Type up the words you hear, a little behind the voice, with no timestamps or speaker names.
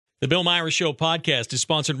The Bill Myers Show podcast is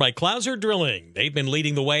sponsored by Clouser Drilling. They've been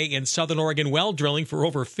leading the way in Southern Oregon well drilling for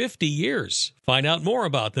over 50 years. Find out more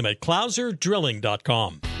about them at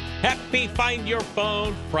clouserdrilling.com. Happy Find Your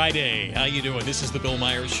Phone Friday. How you doing? This is the Bill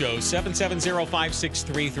Myers Show.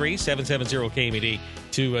 770-5633, 770-KMED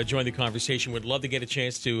to join the conversation. Would love to get a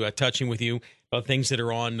chance to touching with you about things that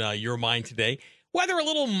are on your mind today. Weather a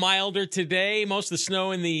little milder today. Most of the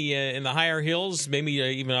snow in the higher hills, maybe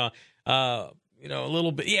even a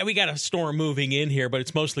little bit. Yeah, we got a storm moving in here, but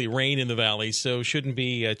it's mostly rain in the valley, so shouldn't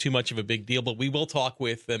be too much of a big deal. But we will talk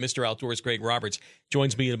with Mr. Outdoors, Greg Roberts.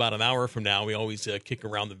 Joins me in about an hour from now. We always kick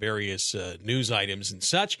around the various news items and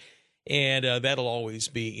such, and that'll always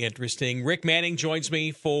be interesting. Rick Manning joins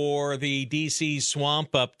me for the D.C.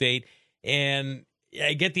 swamp update, and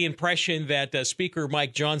I get the impression that Speaker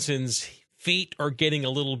Mike Johnson's feet are getting a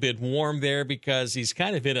little bit warm there because he's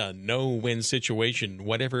kind of in a no-win situation,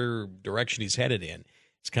 whatever direction he's headed in.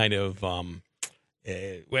 It's kind of,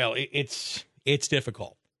 it's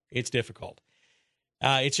difficult. It's difficult.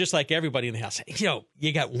 It's just like everybody in the House. You know,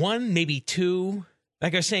 you got one, maybe two.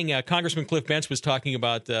 Like I was saying, Congressman Cliff Bentz was talking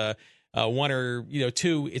about one or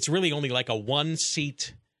two. It's really only like a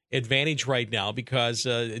one-seat advantage right now because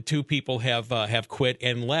two people have quit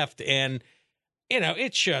and left, and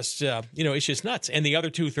it's just, it's just nuts. And the other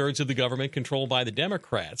 2/3 of the government controlled by the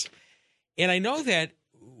Democrats. And I know that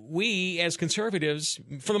we as conservatives,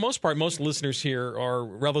 for the most part, most listeners here are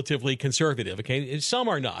relatively conservative. Okay. Some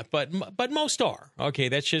are not, but most are. Okay.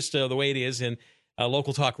 That's just the way it is in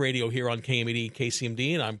local talk radio here on KMED,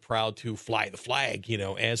 KCMD. And I'm proud to fly the flag,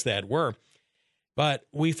 as that were. But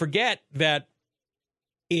we forget that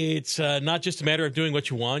it's not just a matter of doing what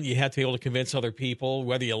you want. You have to be able to convince other people,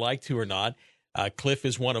 whether you like to or not. Cliff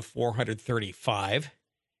is one of 435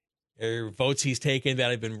 votes he's taken that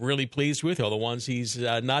I've been really pleased with. All the ones he's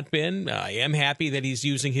not been. I am happy that he's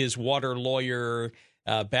using his water lawyer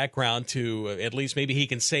background to at least maybe he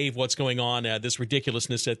can save what's going on, this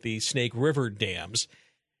ridiculousness at the Snake River dams.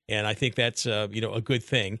 And I think that's, a good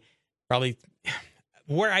thing. Probably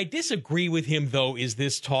where I disagree with him, though, is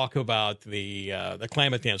this talk about the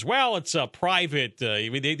Klamath dams. Well, it's private.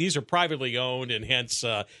 These are privately owned, and hence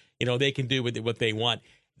they can do with it what they want.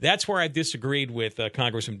 That's where I've disagreed with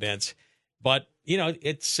Congressman Bentz. But,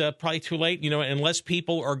 it's probably too late. Unless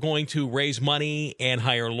people are going to raise money and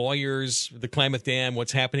hire lawyers, the Klamath Dam,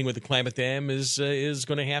 what's happening with the Klamath Dam is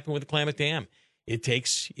going to happen with the Klamath Dam. It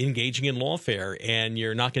takes engaging in lawfare, and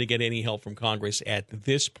you're not going to get any help from Congress at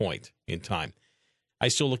this point in time. I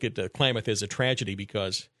still look at Klamath as a tragedy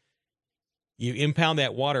because you impound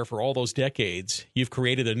that water for all those decades. You've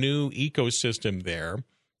created a new ecosystem there.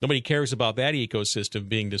 Nobody cares about that ecosystem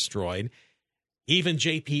being destroyed. Even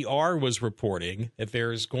JPR was reporting that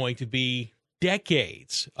there's going to be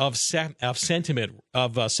decades of sediment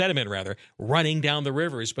running down the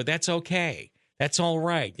rivers, but that's okay. That's all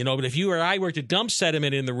right. But if you or I were to dump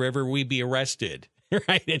sediment in the river, we'd be arrested,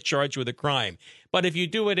 right, and charged with a crime. But if you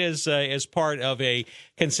do it as part of a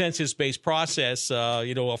consensus-based process,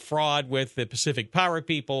 a fraud with the Pacific Power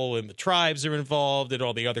people and the tribes are involved and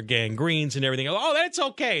all the other gangrenes and everything, that's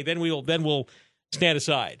okay. Then we'll stand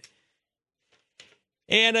aside.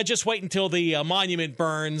 And just wait until the monument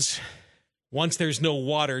burns once there's no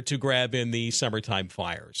water to grab in the summertime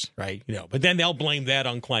fires, right? But then they'll blame that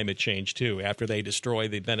on climate change, too, after they destroy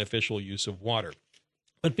the beneficial use of water.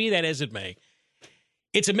 But be that as it may,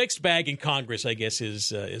 it's a mixed bag in Congress, I guess,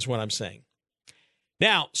 is what I'm saying.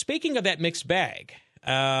 Now, speaking of that mixed bag,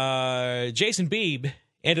 Jason Beebe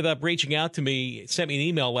ended up reaching out to me, sent me an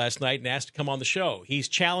email last night and asked to come on the show. He's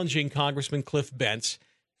challenging Congressman Cliff Bentz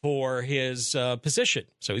for his position.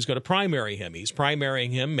 So he's going to primary him. He's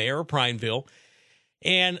primarying him, mayor of Prineville.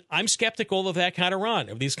 And I'm skeptical of that kind of run,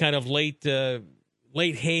 of these kind of late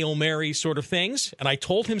Hail Mary sort of things. And I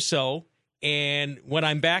told him so. And when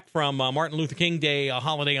I'm back from Martin Luther King Day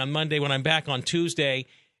holiday on Monday, when I'm back on Tuesday,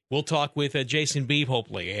 we'll talk with Jason Beebe,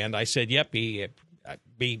 hopefully. And I said, yep, I'd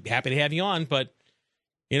be happy to have you on. But,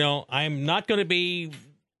 I'm not going to be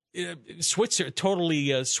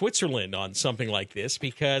Switzerland on something like this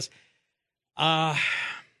because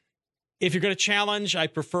if you're going to challenge, I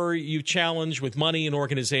prefer you challenge with money and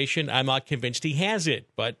organization. I'm not convinced he has it.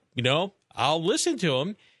 But, I'll listen to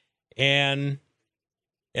him and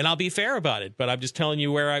I'll be fair about it, but I'm just telling you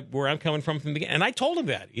where I'm coming from the beginning. And I told him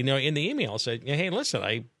that, in the email. I said, hey, listen,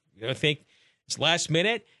 I think it's last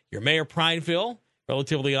minute. You're Mayor Prineville,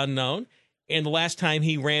 relatively unknown. And the last time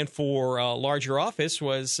he ran for larger office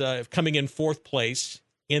was coming in fourth place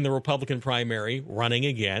in the Republican primary, running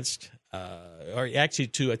against, or actually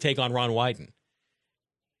to take on Ron Wyden.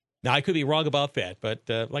 Now, I could be wrong about that, but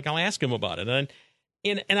I'll ask him about it. And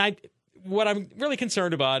And what I'm really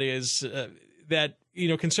concerned about is that,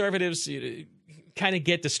 conservatives kind of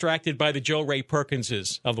get distracted by the Joe Ray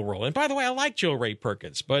Perkinses of the world. And by the way, I like Joe Ray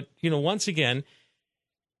Perkins, but, once again,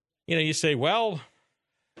 you say, well,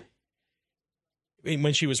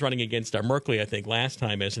 when she was running against Merkley, I think last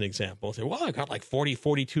time as an example, I said, well, I got like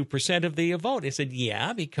 42% of the vote. I said,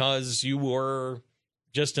 yeah, because you were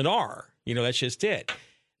just an R. That's just it.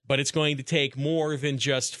 But it's going to take more than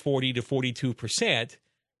just 40 to 42%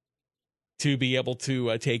 to be able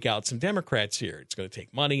to take out some Democrats here. It's going to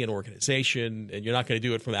take money and organization, and you're not going to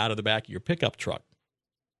do it from out of the back of your pickup truck.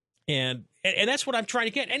 And that's what I'm trying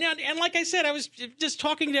to get. And like I said, I was just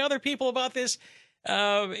talking to other people about this.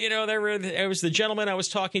 There was the gentleman I was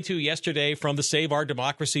talking to yesterday from the Save Our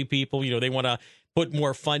Democracy people. They want to put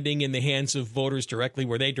more funding in the hands of voters directly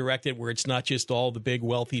where they direct it, where it's not just all the big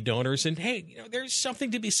wealthy donors. And hey, there's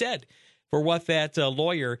something to be said for what that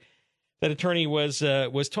that attorney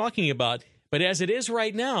was talking about. But as it is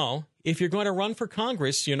right now, if you're going to run for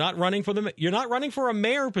Congress, you're not running for a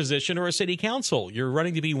mayor position or a city council. You're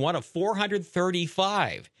running to be one of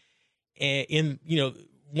 435 in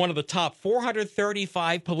one of the top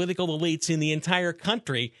 435 political elites in the entire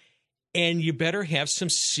country. And you better have some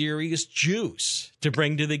serious juice to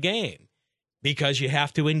bring to the game, because you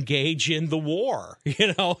have to engage in the war,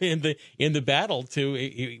 in the battle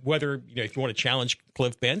to whether, if you want to challenge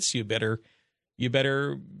Cliff Bentz, you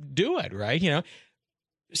better do it, right?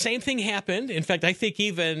 Same thing happened. In fact, I think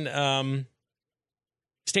even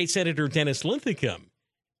State Senator Dennis Linthicum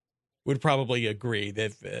would probably agree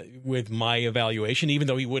that with my evaluation, even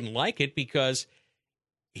though he wouldn't like it, because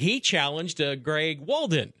he challenged Greg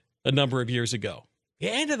Walden a number of years ago. He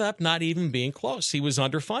ended up not even being close. He was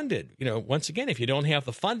underfunded. Once again, if you don't have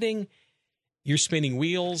the funding, you're spinning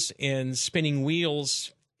wheels, and spinning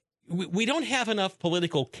wheels. We don't have enough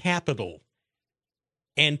political capital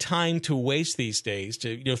and time to waste these days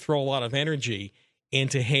to throw a lot of energy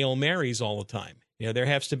into Hail Marys all the time. There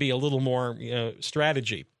has to be a little more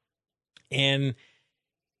strategy. And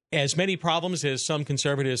as many problems as some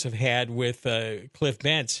conservatives have had with Cliff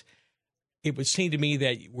Bentz, it would seem to me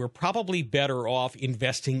that we're probably better off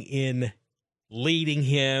investing in leading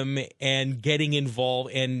him and getting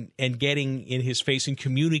involved and getting in his face and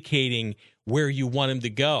communicating where you want him to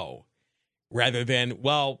go, rather than,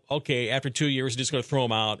 well, okay, after 2 years, just going to throw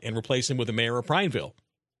him out and replace him with a mayor of Prineville.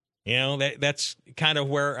 That's kind of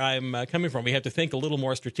where I'm coming from. We have to think a little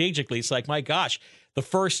more strategically. It's like, my gosh, the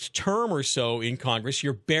first term or so in Congress,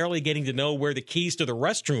 you're barely getting to know where the keys to the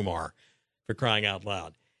restroom are, for crying out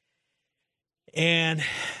loud. And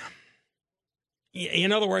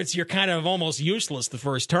in other words, you're kind of almost useless the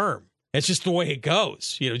first term. It's just the way it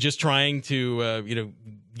goes. Just trying to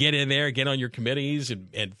get in there, get on your committees,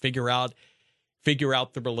 and figure out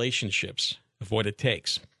the relationships of what it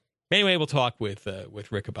takes. Anyway, we'll talk with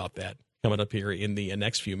Rick about that coming up here in the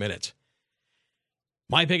next few minutes.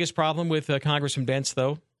 My biggest problem with Congressman Bentz,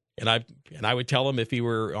 though, and I would tell him if he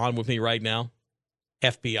were on with me right now,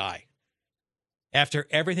 FBI. After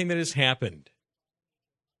everything that has happened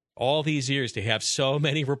all these years, to have so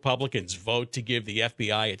many Republicans vote to give the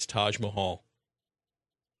FBI its Taj Mahal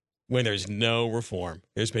when there's no reform.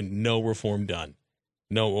 There's been no reform done,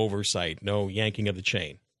 no oversight, no yanking of the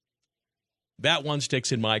chain. That one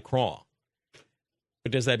sticks in my craw.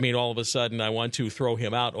 But does that mean all of a sudden I want to throw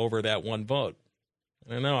him out over that one vote?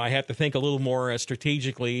 I don't know. I have to think a little more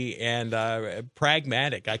strategically and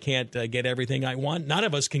pragmatic. I can't get everything I want. None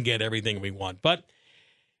of us can get everything we want. But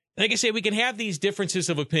like I say, we can have these differences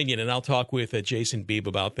of opinion, and I'll talk with Jason Beebe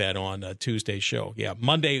about that on Tuesday's show. Yeah,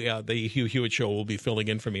 Monday, the Hugh Hewitt Show will be filling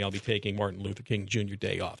in for me. I'll be taking Martin Luther King Jr.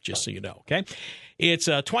 Day off, just so you know, okay? It's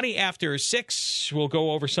 20 after 6. We'll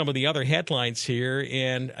go over some of the other headlines here,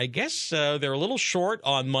 and I guess they're a little short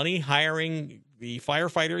on money hiring the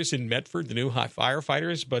firefighters in Medford, the new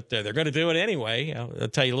firefighters, but they're going to do it anyway. I'll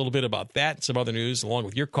tell you a little bit about that and some other news along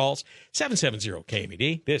with your calls.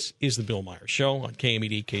 770-KMED. This is the Bill Myers Show on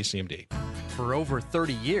KMED KCMD. For over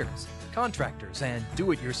 30 years, contractors and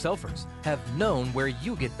do-it-yourselfers have known where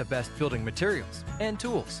you get the best building materials and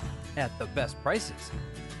tools at the best prices.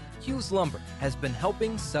 Hughes Lumber has been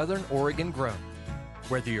helping Southern Oregon grow.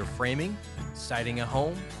 Whether you're framing, siding a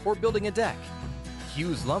home, or building a deck,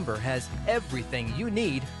 Hughes Lumber has everything you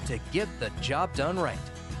need to get the job done right.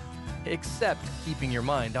 Except keeping your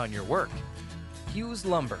mind on your work. Hughes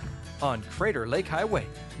Lumber on Crater Lake Highway,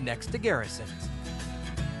 next to Garrison's.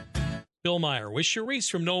 Bill Meyer with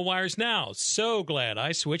Charisse from No Wires Now. So glad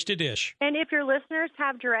I switched to Dish. And if your listeners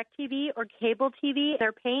have DirecTV or cable TV,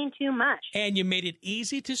 they're paying too much. And you made it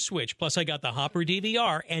easy to switch. Plus, I got the Hopper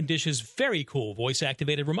DVR and Dish's very cool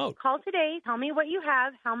voice-activated remote. Call today, tell me what you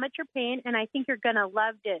have, how much you're paying, and I think you're going to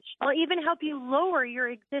love Dish. I'll even help you lower your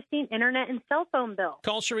existing internet and cell phone bill.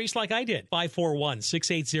 Call Charisse like I did.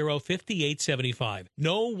 541-680-5875.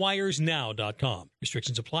 NoWiresNow.com.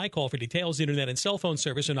 Restrictions apply. Call for details. Internet and cell phone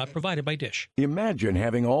service are not provided by Dish. Imagine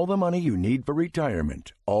having all the money you need for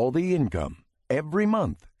retirement, all the income, every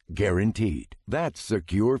month, guaranteed. That's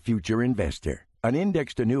Secure Future Investor, an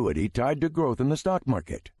indexed annuity tied to growth in the stock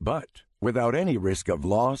market, but without any risk of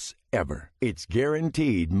loss ever. It's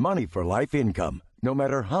guaranteed money for life income, no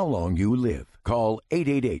matter how long you live. Call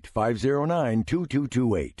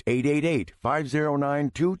 888-509-2228.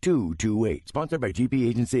 888-509-2228. Sponsored by GP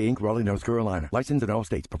Agency, Inc., Raleigh, North Carolina. Licensed in all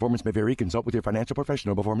states. Performance may vary. Consult with your financial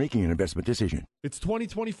professional before making an investment decision. It's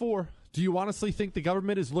 2024. Do you honestly think the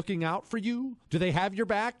government is looking out for you? Do they have your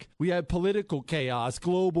back? We have political chaos,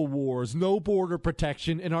 global wars, no border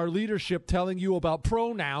protection, and our leadership telling you about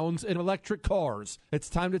pronouns and electric cars. It's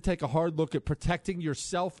time to take a hard look at protecting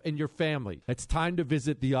yourself and your family. It's time to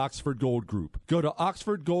visit the Oxford Gold Group. Go to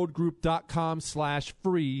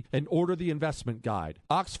oxfordgoldgroup.com/free and order the investment guide.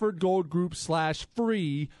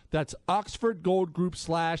 oxfordgoldgroup/free. That's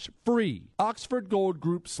oxfordgoldgroup/free.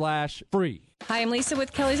 oxfordgoldgroup/free. Hi, I'm Lisa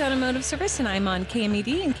with Kelly's Automotive Service, and I'm on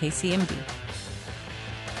KMED and KCMD.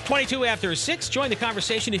 22 after 6. Join the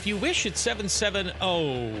conversation if you wish at 770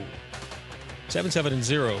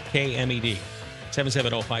 KMED.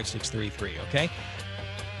 770-5633, okay?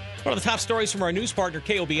 One of the top stories from our news partner,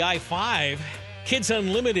 KOBI 5, Kids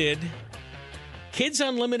Unlimited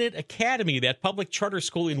Academy, that public charter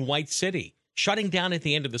school in White City, shutting down at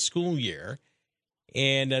the end of the school year.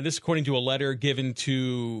 And this, according to a letter given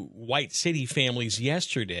to White City families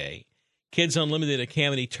yesterday. Kids Unlimited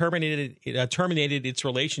Academy terminated its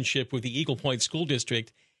relationship with the Eagle Point School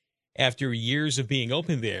District after years of being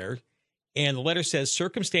open there. And the letter says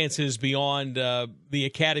circumstances beyond the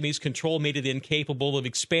academy's control made it incapable of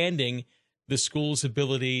expanding the school's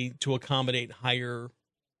ability to accommodate higher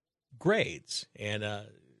grades. And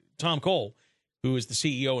Tom Cole, who is the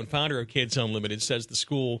CEO and founder of Kids Unlimited, says the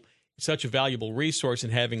school is such a valuable resource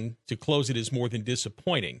and having to close it is more than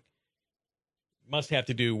disappointing. Must have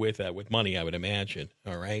to do with money, I would imagine.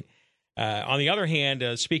 All right. On the other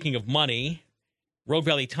hand, speaking of money, Rogue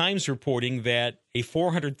Valley Times reporting that a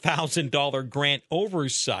 $400,000 grant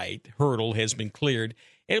oversight hurdle has been cleared.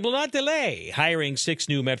 It will not delay hiring 6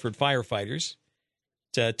 new Medford firefighters.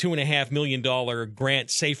 It's a $2.5 million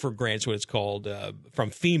grant, SAFER grants, what it's called,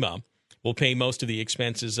 from FEMA. Will pay most of the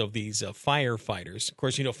expenses of these firefighters. Of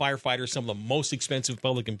course, you know, firefighters, some of the most expensive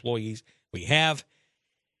public employees we have.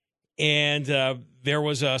 And there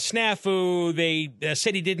was a snafu. The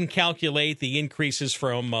city didn't calculate the increases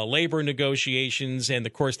from labor negotiations. And,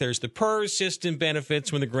 of course, there's the PERS system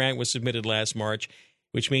benefits when the grant was submitted last March,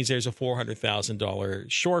 which means there's a $400,000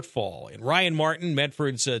 shortfall. And Ryan Martin,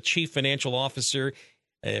 Medford's chief financial officer,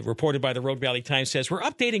 reported by the Rogue Valley Times, says, we're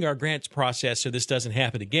updating our grants process so this doesn't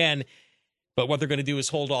happen again. But what they're going to do is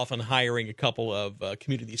hold off on hiring a couple of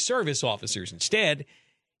community service officers instead.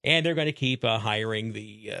 And they're going to keep hiring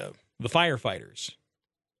the firefighters.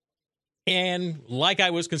 And like I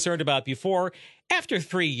was concerned about before, after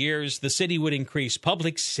 3 years, the city would increase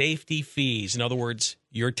public safety fees. In other words,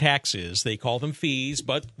 your taxes. They call them fees,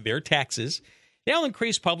 but they're taxes. They'll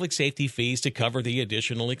increase public safety fees to cover the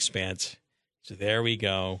additional expense. So there we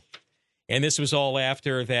go. And this was all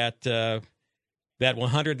after that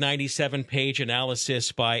 197-page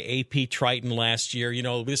analysis by AP Triton last year. You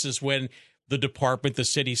know, this is when the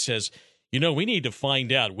city says, you know, we need to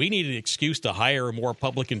find out. We need an excuse to hire more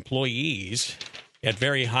public employees at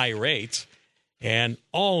very high rates. And,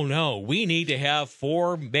 oh, no, we need to have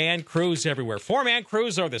 4-man crews everywhere. 4-man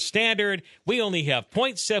crews are the standard. We only have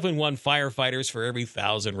 0.71 firefighters for every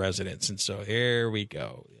 1,000 residents. And so here we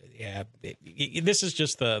go. Yeah, this is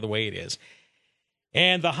just the way it is.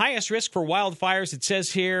 And the highest risk for wildfires, it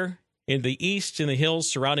says here, in the east, in the hills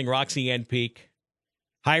surrounding Roxy and Peak.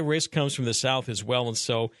 High risk comes from the south as well. And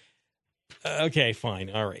so, okay,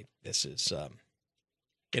 fine. All right. This is,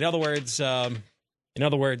 in other words,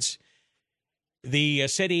 the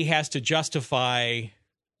city has to justify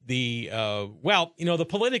the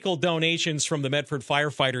political donations from the Medford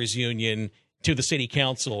Firefighters Union to the city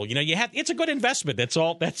council. You know, it's a good investment.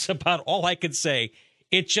 That's about all I can say.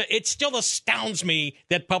 It still astounds me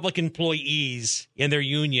that public employees and their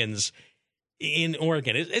unions in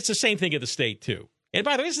Oregon, it's the same thing at the state too. And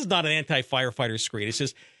by the way, this is not an anti-firefighter screen. It's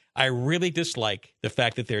just I really dislike the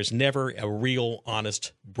fact that there's never a real,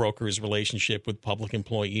 honest broker's relationship with public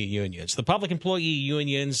employee unions. The public employee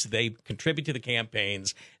unions, they contribute to the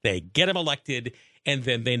campaigns, they get them elected, and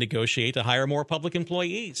then they negotiate to hire more public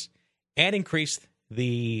employees and increase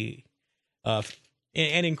the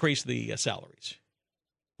salaries.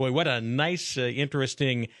 Boy, what a nice,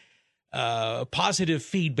 interesting, positive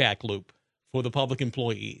feedback loop for the public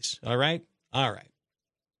employees. All right? All right.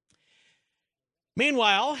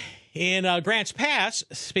 Meanwhile, in Grants Pass,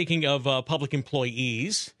 speaking of public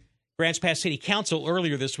employees, Grants Pass City Council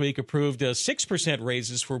earlier this week approved 6%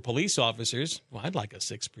 raises for police officers. Well, I'd like a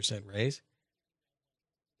 6% raise.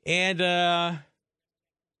 And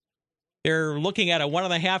they're looking at a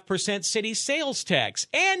 1.5% city sales tax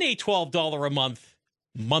and a $12 a month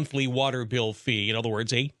monthly water bill fee. In other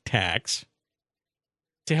words, a tax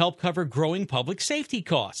to help cover growing public safety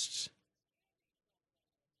costs.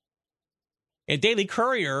 And Daily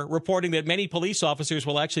Courier reporting that many police officers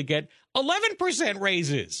will actually get 11%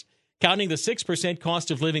 raises, counting the 6%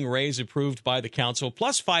 cost of living raise approved by the council,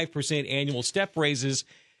 plus 5% annual step raises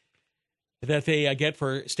that they get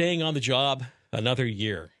for staying on the job another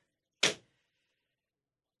year.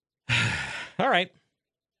 All right.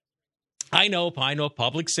 I know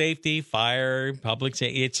public safety, fire, public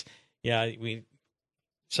safety. It's,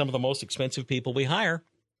 some of the most expensive people we hire.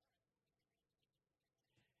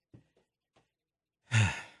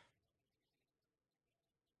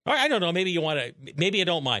 All right, I don't know. Maybe you want to. Maybe you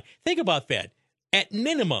don't mind. Think about that. At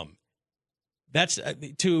minimum, that's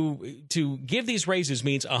to give these raises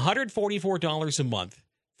means $144 a month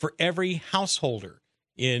for every householder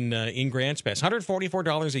in Grants Pass.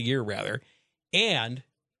 $144 a year, rather, and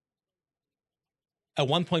a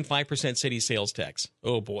 1.5% city sales tax.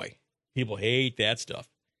 Oh boy, people hate that stuff.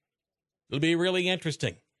 It'll be really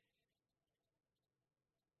interesting.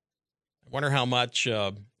 I wonder how much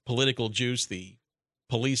political juice the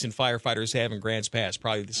police and firefighters have in Grants Pass.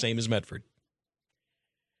 Probably the same as Medford.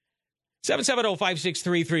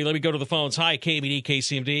 770-5633. Let me go to the phones. Hi, KBD,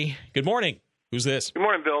 KCMD. Good morning. Who's this? Good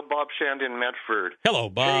morning, Bill. Bob Shandon, Medford. Hello,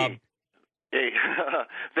 Bob. Hey.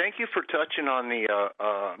 Thank you for touching on the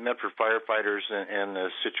Medford firefighters and the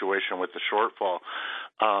situation with the shortfall.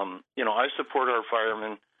 I support our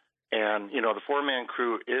firemen, and, the four-man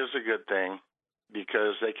crew is a good thing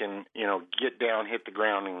because they can, get down, hit the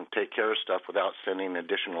ground, and take care of stuff without sending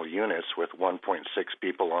additional units with 1.6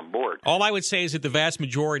 people on board. All I would say is that the vast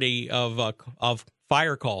majority of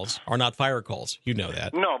fire calls are not fire calls. You know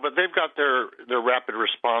that. No, but they've got their rapid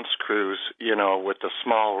response crews, with the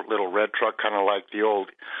small little red truck, kind of like the old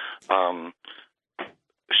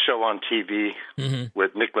show on TV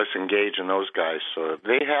with Nicholas and Gage and those guys. So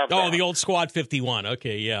they have the old Squad 51.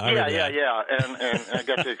 Okay, yeah. Yeah. And I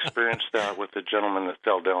got to experience that with the gentleman that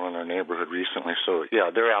fell down in our neighborhood recently. So,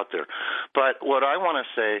 yeah, they're out there. But what I want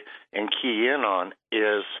to say and key in on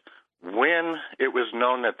is when it was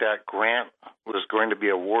known that grant was going to be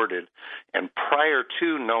awarded, and prior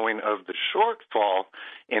to knowing of the shortfall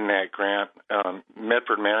in that grant,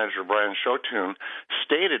 Medford manager Brian Shotun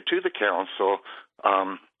stated to the council,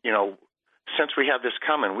 since we have this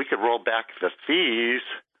coming, we could roll back the fees,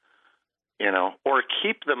 or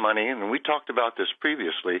keep the money, and we talked about this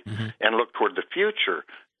previously, and look toward the future.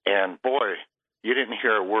 And boy, you didn't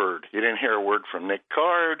hear a word. You didn't hear a word from Nick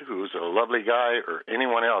Card, who's a lovely guy, or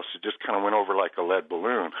anyone else. It just kind of went over like a lead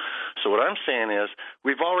balloon. So what I'm saying is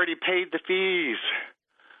we've already paid the fees.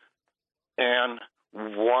 And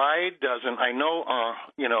why doesn't – I know,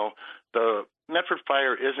 the Medford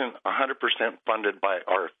Fire isn't 100% funded by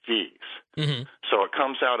our fees. So it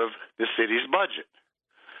comes out of the city's budget,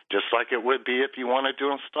 just like it would be if you wanted to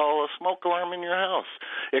install a smoke alarm in your house.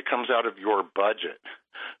 It comes out of your budget.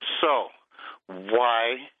 So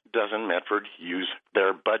why doesn't Medford use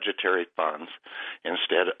their budgetary funds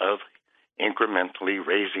instead of incrementally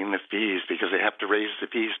raising the fees, because they have to raise the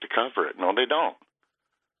fees to cover it? No, they don't.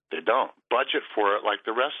 They don't budget for it like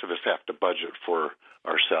the rest of us have to budget for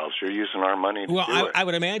ourselves. You're using our money to do it. I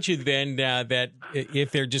would imagine then that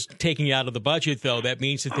if they're just taking it out of the budget, though, that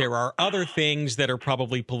means that there are other things that are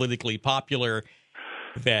probably politically popular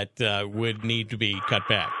that would need to be cut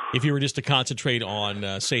back. If you were just to concentrate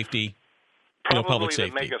on safety, public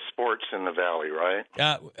safety. Probably the mega sports in the valley, right?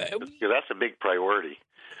 That's a big priority.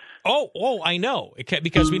 Oh, I know,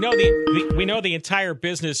 because we know the entire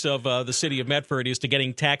business of the city of Medford is to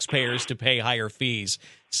getting taxpayers to pay higher fees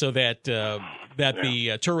so that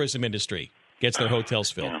the tourism industry gets their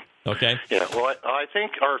hotels filled. Yeah. Okay. Yeah. Well, I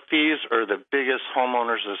think our fees are the biggest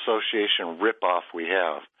homeowners association ripoff we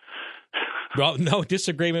have. Well, no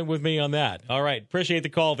disagreement with me on that. All right, appreciate the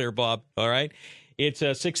call there, Bob. All right, it's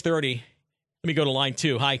 6:30. Let me go to line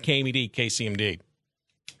 2. Hi, KMED, KCMD.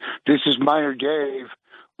 This is Minor Dave.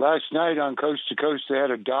 Last night on Coast to Coast, they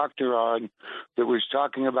had a doctor on that was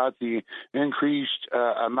talking about the increased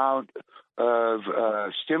amount of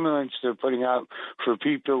stimulants they're putting out for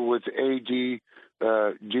people with ADD,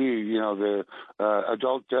 the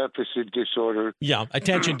adult deficit disorder. Yeah,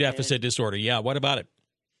 attention deficit disorder. Yeah, what about it?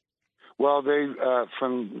 Well, they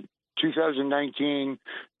from 2019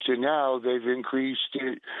 to now, they've increased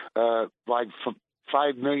it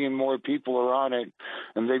 5 million more people are on it,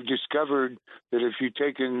 and they've discovered that if you've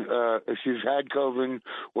had COVID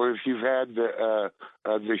or if you've had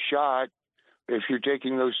the shot, if you're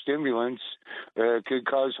taking those stimulants, it could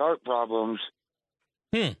cause heart problems.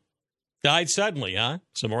 Died suddenly, huh?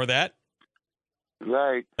 Some more of that?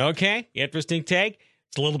 Right. Okay, interesting take.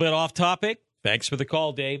 It's a little bit off topic. Thanks for the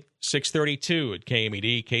call, Dave. 632 at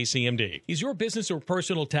KMED, KCMD. Is your business or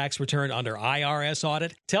personal tax return under IRS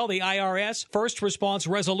audit? Tell the IRS First Response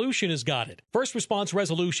Resolution has got it. First Response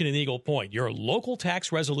Resolution in Eagle Point, your local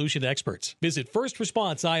tax resolution experts. Visit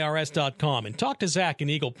firstresponseirs.com and talk to Zach in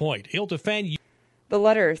Eagle Point. He'll defend you. The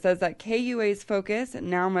letter says that KUA's focus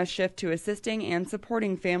now must shift to assisting and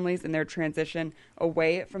supporting families in their transition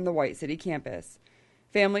away from the White City campus.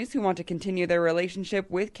 Families who want to continue their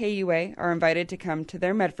relationship with KUA are invited to come to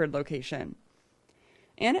their Medford location.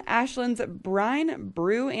 And Ashland's Brine,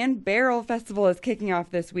 Brew, and Barrel Festival is kicking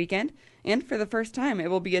off this weekend, and for the first time, it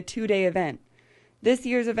will be a 2-day event. This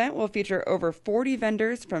year's event will feature over 40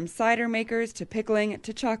 vendors from cider makers to pickling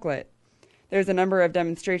to chocolate. There's a number of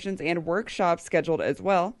demonstrations and workshops scheduled as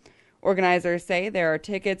well. Organizers say there are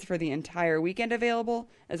tickets for the entire weekend available,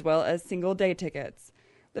 as well as single-day tickets.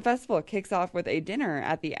 The festival kicks off with a dinner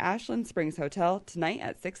at the Ashland Springs Hotel tonight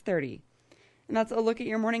at 6:30. And that's a look at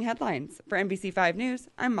your morning headlines. For NBC5 News,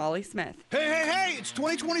 I'm Molly Smith. Hey, it's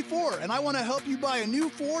 2024, and I want to help you buy a new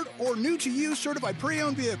Ford or new-to-you certified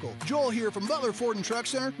pre-owned vehicle. Joel here from Butler Ford and Truck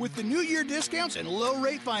Center with the new year discounts and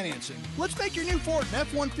low-rate financing. Let's make your new Ford an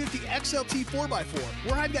F-150 XLT 4x4,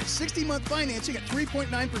 where I've got 60-month financing at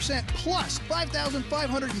 3.9% plus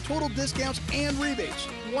 $5,500 in total discounts and rebates.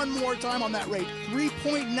 One more time on that rate,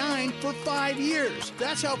 3.9 for 5 years.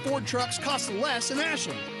 That's how Ford trucks cost less in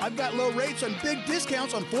Ashland. I've got low rates on big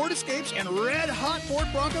discounts on Ford Escapes and red-hot Ford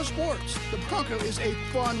Bronco Sports. The Bronco is a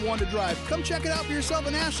fun one to drive. Come check it out for yourself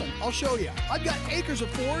in Ashland. I'll show you. I've got acres of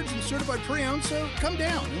Fords and certified pre-owned, so come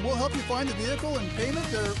down and we'll help you find a vehicle and payment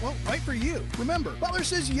that are, right for you. Remember, Butler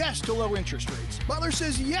says yes to low interest rates. Butler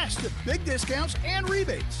says yes to big discounts and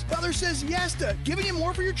rebates. Butler says yes to giving you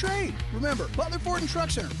more for your trade. Remember, Butler Ford and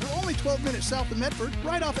Truck Center. We're only 12 minutes south of Medford,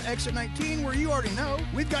 right off of exit 19, where you already know.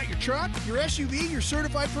 We've got your truck, your SUV, your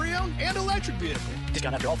certified pre-owned, and electric vehicle.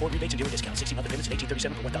 Discount after all Ford rebates and dealer discounts. 60-month payments at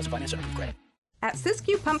 $1,837 for 1,000 finance and approved credit. At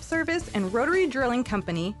Siskiyou Pump Service and Rotary Drilling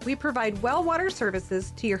Company, we provide well water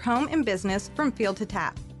services to your home and business from field to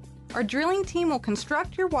tap. Our drilling team will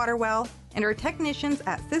construct your water well, and our technicians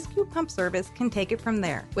at Siskiyou Pump Service can take it from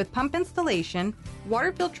there with pump installation,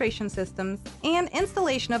 water filtration systems, and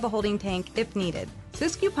installation of a holding tank if needed.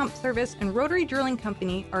 Siskiyou Pump Service and Rotary Drilling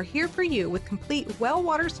Company are here for you with complete well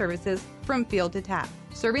water services from field to tap,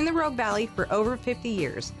 serving the Rogue Valley for over 50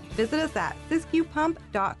 years. Visit us at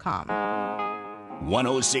siskiyoupump.com.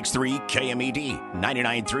 106.3 KMED,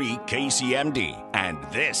 99.3 KCMD, and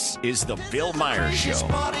this is the Bill Myers Show.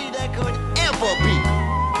 Party that could ever be.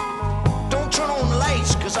 Don't turn on the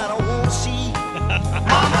lights, because I don't want to see.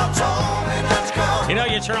 Mama told me not to come. You know,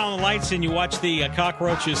 you turn on the lights and you watch the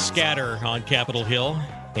cockroaches scatter on Capitol Hill.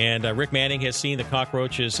 And Rick Manning has seen the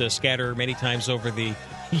cockroaches scatter many times over the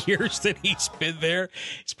years that he's been there.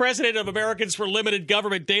 He's president of Americans for Limited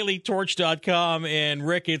Government, dailytorch.com. And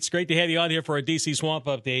Rick, it's great to have you on here for a DC Swamp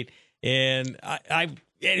update. And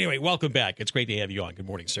anyway, welcome back. It's great to have you on. Good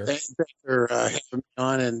morning, sir. Thanks for having me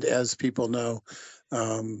on. And as people know,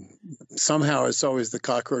 somehow it's always the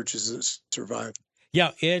cockroaches that survive.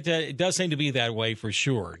 Yeah, it does seem to be that way for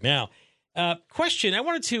sure. Now, question, I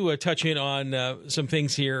wanted to touch in on some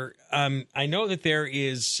things here. I know that there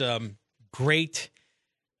is great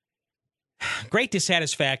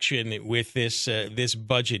dissatisfaction with this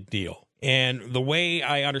budget deal. And the way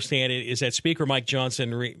I understand it is that Speaker Mike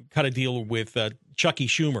Johnson cut a deal with Chucky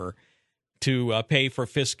Schumer to pay for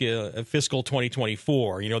fiscal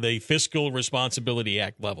 2024, the Fiscal Responsibility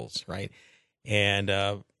Act levels, right? And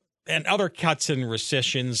other cuts and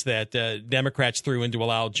recessions that Democrats threw in to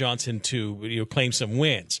allow Johnson to claim some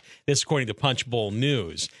wins. This according to Punch Bowl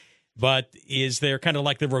News. But is there kind of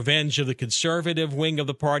like the revenge of the conservative wing of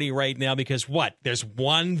the party right now? Because there's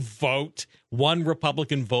one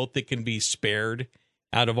Republican vote that can be spared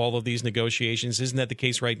out of all of these negotiations? Isn't that the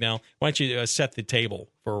case right now? Why don't you set the table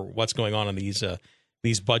for what's going on in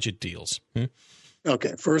these budget deals?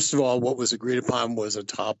 Okay. First of all, what was agreed upon was a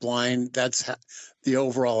top line. That's the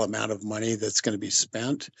overall amount of money that's going to be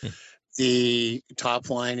spent. The top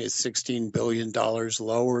line is $16 billion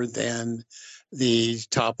lower than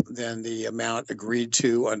the amount agreed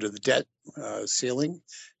to under the debt ceiling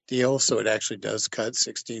deal. So it actually does cut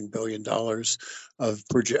 $16 billion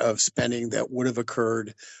of spending that would have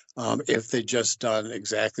occurred if they'd just done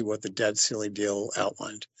exactly what the debt ceiling deal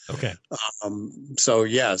outlined. Okay. So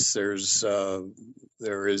yes, there is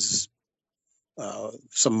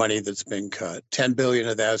some money that's been cut. $10 billion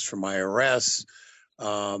of that's from IRS.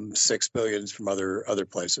 $6 billion from other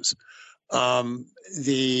places.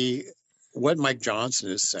 What Mike Johnson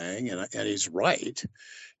is saying, and he's right,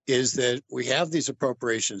 is that we have these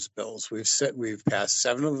appropriations bills. We've passed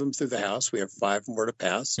 7 of them through the House. We have 5 more to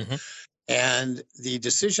pass, and the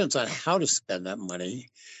decisions on how to spend that money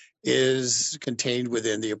is contained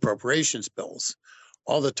within the appropriations bills.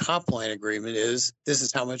 All the top line agreement is this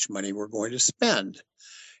is how much money we're going to spend.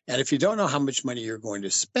 And if you don't know how much money you're going to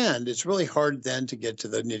spend, it's really hard then to get to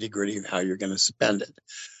the nitty gritty of how you're going to spend it.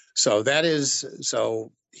 So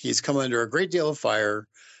he's come under a great deal of fire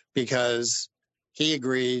because he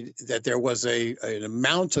agreed that there was an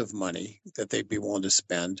amount of money that they'd be willing to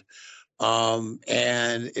spend. And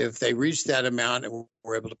if they reached that amount and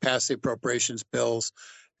were able to pass the appropriations bills,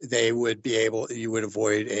 you would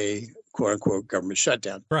avoid a quote unquote government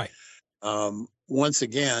shutdown. Right. Once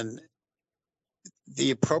again,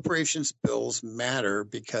 the appropriations bills matter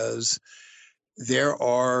because there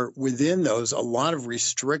are within those a lot of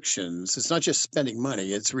restrictions. It's not just spending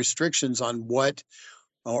money. It's restrictions on what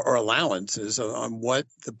or allowances on what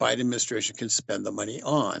the Biden administration can spend the money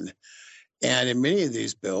on. And in many of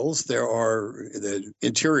these bills, there are the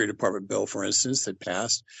Interior Department bill, for instance, that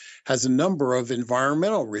passed, has a number of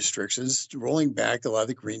environmental restrictions rolling back a lot of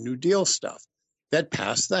the Green New Deal stuff that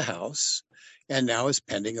passed the House and now is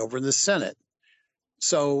pending over in the Senate.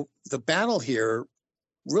 So the battle here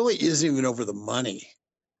really isn't even over the money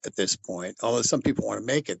at this point, although some people want to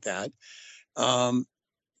make it that.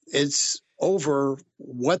 It's over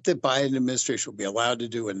what the Biden administration will be allowed to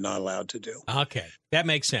do and not allowed to do. Okay, that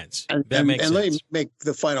makes sense. And let me make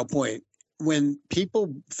the final point. When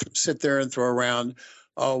people sit there and throw around,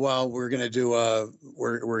 oh, well, we're going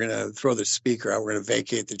to throw the speaker out, we're going to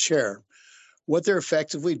vacate the chair. What they're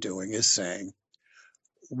effectively doing is saying,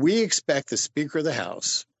 we expect the Speaker of the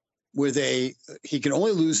House he can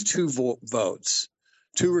only lose 2 votes,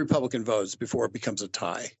 2 Republican votes before it becomes a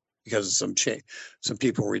tie because of some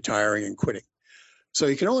people retiring and quitting. So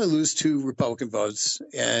he can only lose 2 Republican votes,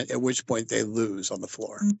 at which point they lose on the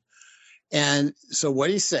floor. And so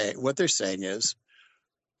what they're saying is,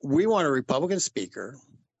 we want a Republican speaker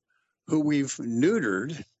who we've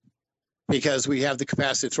neutered because we have the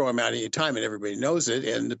capacity to throw him out any time and everybody knows it.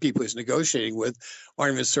 And the people he's negotiating with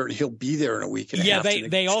aren't even certain he'll be there in a week and a half. Yeah,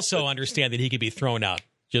 they also understand that he could be thrown out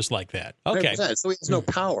just like that. Okay. 100%. So he has no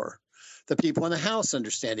power. The people in the House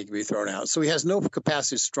understand he can be thrown out. So he has no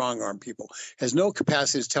capacity to strong-arm people, has no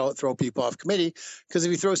capacity to throw people off committee, because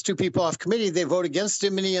if he throws 2 people off committee, they vote against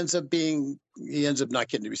him and he ends up not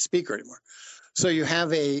getting to be speaker anymore. So you've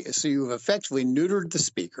effectively neutered the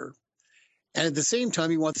speaker. And at the same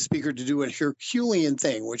time, you want the speaker to do a Herculean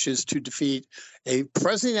thing, which is to defeat a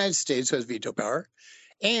president of the United States who has veto power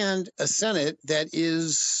and a Senate that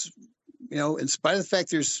is, in spite of the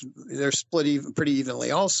fact they're split pretty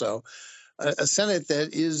evenly also, a Senate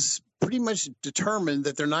that is pretty much determined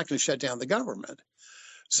that they're not going to shut down the government.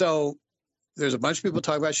 So there's a bunch of people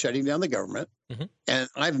talking about shutting down the government. And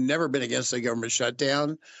I've never been against a government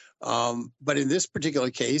shutdown. But in this particular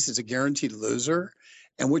case, it's a guaranteed loser.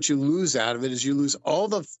 And what you lose out of it is you lose all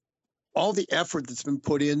the effort that's been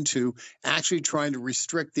put into actually trying to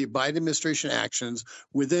restrict the Biden administration actions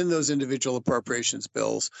within those individual appropriations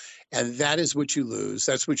bills. And that is what you lose.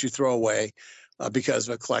 That's what you throw away because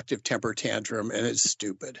of a collective temper tantrum. And it's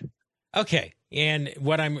stupid. Okay. And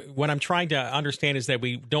what I'm trying to understand is that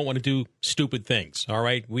we don't want to do stupid things. All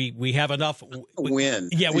right. We have enough. Win.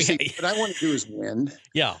 Yeah. What I want to do is win.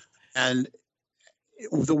 Yeah. And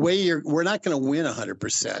the way we're not going to win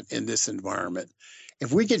 100% in this environment.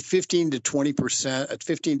 If we get 15 to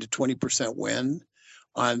 20% win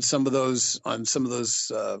on some of those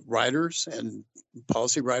riders, and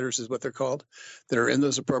policy riders is what they're called, that are in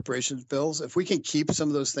those appropriations bills, if we can keep some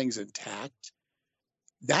of those things intact,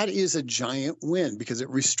 that is a giant win because it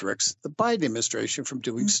restricts the Biden administration from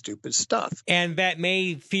doing stupid stuff. And that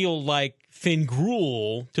may feel like thin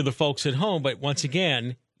gruel to the folks at home, but once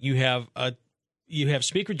again, you have you have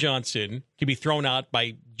Speaker Johnson to be thrown out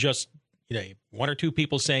by just one or two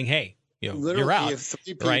people saying, "Hey, literally, you're out." If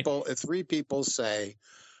three people say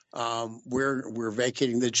we're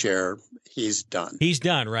vacating the chair, he's done. He's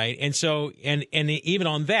done, right? And so, and even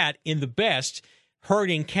on that, in the best,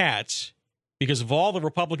 herding cats, because of all the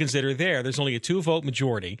Republicans that are there, there's only a 2-vote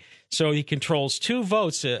majority. So he controls 2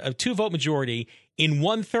 votes, a 2-vote majority in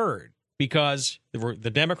 1/3, because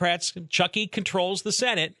the Democrats, Chucky controls the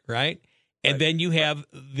Senate, right? And then you have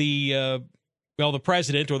the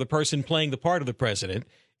president, or the person playing the part of the president,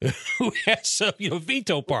 who has some,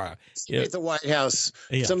 veto power. Somebody at the White House,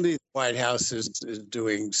 somebody at the White House is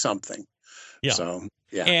doing something. Yeah. So,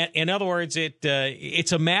 yeah. And in other words,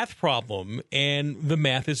 it's a math problem, and the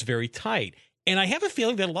math is very tight. And I have a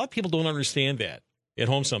feeling that a lot of people don't understand that at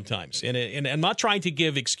home sometimes. And I'm not trying to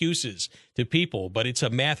give excuses to people, but it's a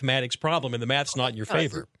mathematics problem, and the math's not in your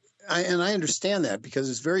favor. I understand that, because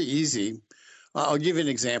it's very easy. I'll give you an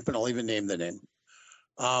example, and I'll even name the name.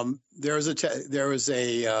 There was a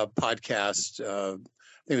podcast. I think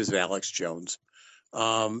it was Alex Jones.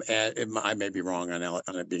 And I may be wrong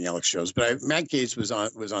on it being Alex Jones, but Matt Gaetz was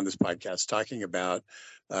on this podcast talking about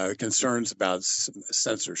concerns about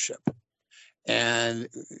censorship, and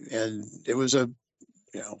it was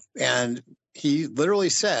and he literally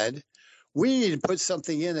said, we need to put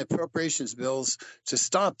something in appropriations bills to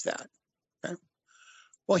stop that. Okay?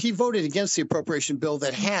 Well, he voted against the appropriation bill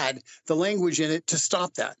that had the language in it to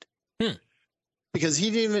stop that. Because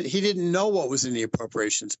he didn't know what was in the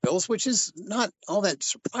appropriations bills, which is not all that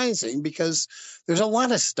surprising, because there's a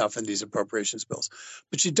lot of stuff in these appropriations bills.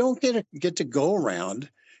 But you don't get to go around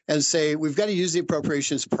and say, we've got to use the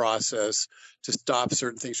appropriations process to stop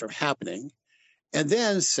certain things from happening, and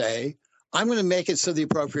then say, I'm going to make it so the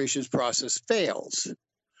appropriations process fails.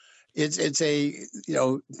 And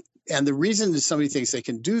the reason that somebody thinks they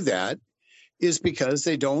can do that is because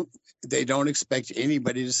they don't expect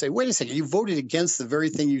anybody to say, wait a second, you voted against the very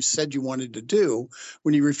thing you said you wanted to do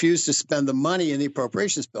when you refused to spend the money in the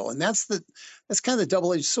appropriations bill. And that's kind of the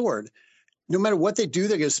double-edged sword. No matter what they do,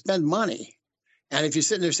 they're going to spend money. And if you're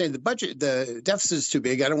sitting there saying the deficit is too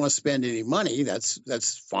big, I don't want to spend any money,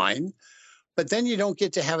 that's fine. But then you don't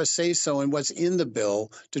get to have a say-so in what's in the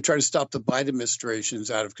bill to try to stop the Biden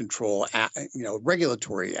administration's out of control,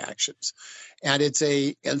 regulatory actions. And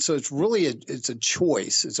so it's really a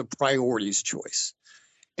choice. It's a priorities choice.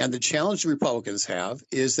 And the challenge the Republicans have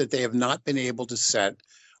is that they have not been able to set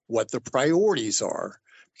what the priorities are,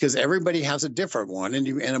 because everybody has a different one, and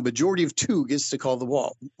a majority of 2 gets to call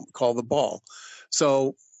the ball.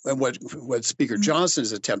 So what Speaker Johnson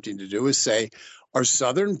is attempting to do is say, our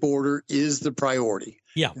southern border is the priority.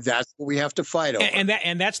 Yeah. That's what we have to fight over.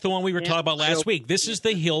 And that's the one we were talking about last week. This is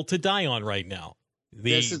the hill to die on right now.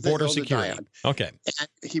 The border security. Okay.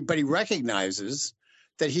 But he recognizes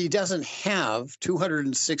that he doesn't have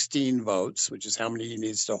 216 votes, which is how many he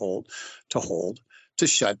needs to hold to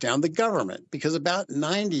shut down the government, because about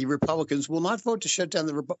 90 Republicans will not vote to shut down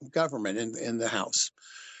the government in the House.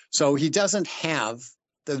 So he doesn't have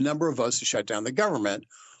the number of votes to shut down the government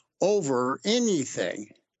over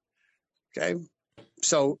anything. Okay.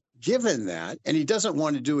 So given that, and he doesn't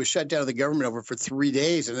want to do a shutdown of the government over for 3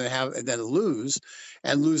 days and then lose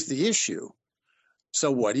the issue.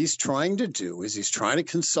 So what he's trying to do is he's trying to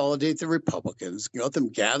consolidate the Republicans, let them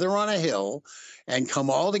gather on a hill and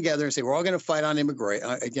come all together and say, we're all going to fight on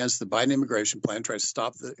against the Biden immigration plan, try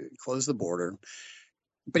to close the border.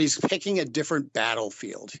 But he's picking a different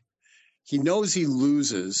battlefield. He knows he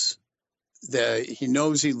loses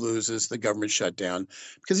the government shutdown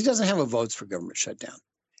because he doesn't have a votes for government shutdown.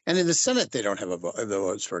 And in the Senate, they don't have the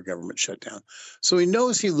votes for a government shutdown. So he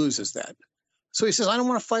knows he loses that. So he says, I don't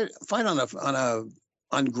want to fight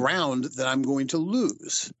on ground that I'm going to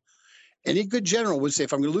lose. Any good general would say,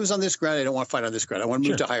 if I'm going to lose on this ground, I don't want to fight on this ground. I want to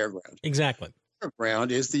move to higher ground. Exactly. Higher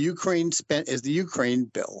ground is the Ukraine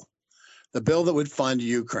bill. The bill that would fund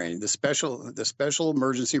Ukraine, the special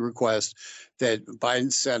emergency request that Biden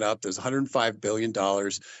set up, there's $105 billion.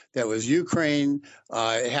 That was Ukraine.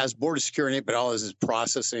 It has border security in it, but all it is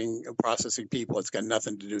processing people. It's got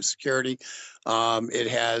nothing to do with security. It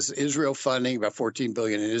has Israel funding, about $14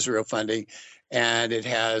 billion in Israel funding, and it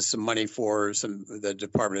has some money for the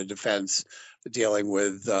Department of Defense dealing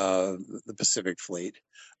with the Pacific Fleet.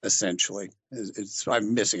 Essentially,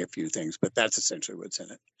 I'm missing a few things, but that's essentially what's in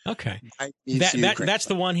it. Okay, that's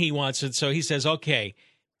the one he wants. And so he says, okay,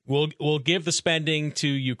 we'll give the spending to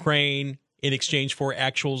Ukraine in exchange for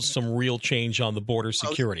some real change on the border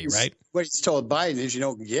security, right? What he's told Biden is you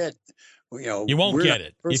won't get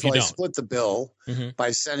it if you don't. Split the bill by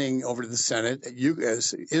sending over to the Senate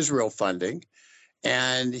Israel funding.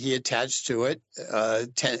 and he attached to it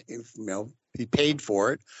he paid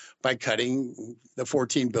for it by cutting the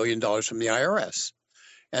 $14 billion from the IRS.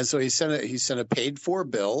 And so he sent a paid for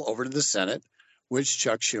bill over to the Senate, which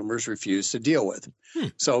Chuck Schumer's refused to deal with.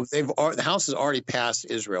 So the House has already passed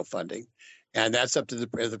Israel funding, and that's up to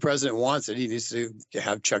if the president wants it, he needs to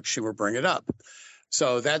have Chuck Schumer bring it up.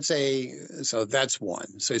 So that's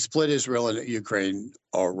one. So he split Israel and Ukraine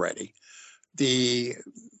already.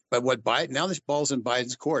 But what Biden, now this ball's in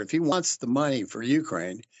Biden's court. If he wants the money for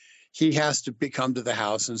Ukraine, he has to come to the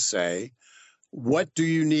House and say, what do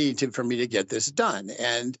you need for me to get this done?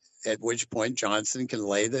 And at which point Johnson can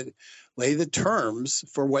lay the terms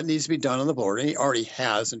for what needs to be done on the border. And he already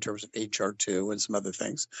has in terms of HR 2 and some other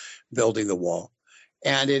things, building the wall.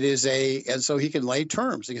 And so he can lay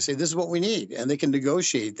terms. He can say, this is what we need. And they can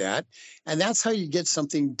negotiate that. And that's how you get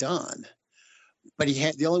something done. But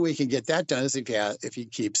the only way he can get that done is if he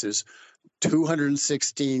keeps his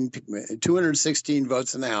 216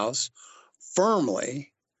 votes in the House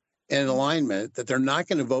firmly in alignment that they're not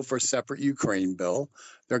going to vote for a separate Ukraine bill.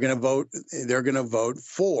 They're going to vote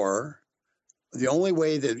for the only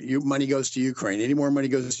way that money goes to Ukraine. Any more money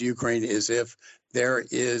goes to Ukraine is if there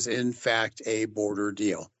is in fact a border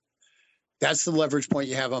deal. That's the leverage point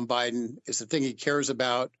you have on Biden. It's the thing he cares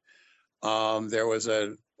about.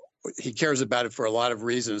 He cares about it for a lot of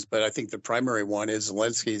reasons, but I think the primary one is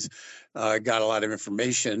Zelensky's got a lot of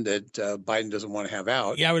information that Biden doesn't want to have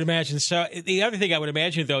out. Yeah, I would imagine. So the other thing I would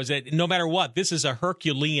imagine, though, is that no matter what, this is a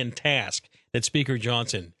Herculean task that Speaker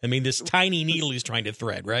Johnson, this tiny needle he's trying to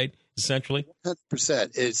thread, right? Essentially.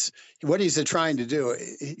 100%. It's what he's trying to do.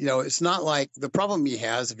 It's not like the problem he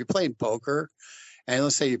has if you're playing poker, and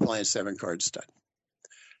let's say you're playing 7-card stud,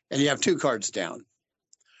 and you have 2 cards down.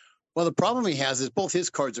 Well, the problem he has is both his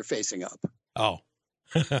cards are facing up. Oh,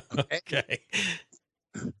 okay.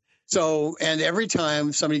 So, and every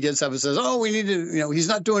time somebody gets up and says, "Oh, we need to," he's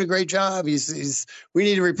not doing a great job. We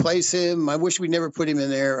need to replace him. I wish we never put him in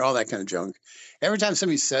there. All that kind of junk. Every time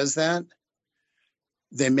somebody says that,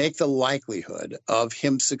 they make the likelihood of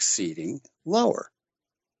him succeeding lower,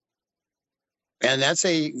 and that's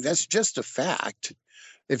just a fact.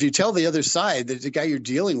 If you tell the other side that the guy you're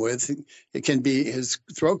dealing with, his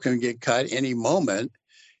throat can get cut any moment,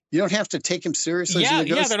 you don't have to take him seriously. Yeah,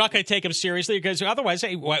 they're not going to take him seriously because otherwise,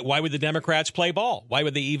 why would the Democrats play ball? Why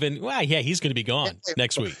would they even? Well, yeah, he's going to be gone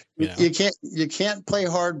next week. You can't play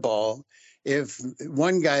hardball if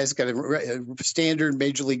one guy's got a standard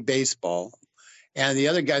Major League Baseball and the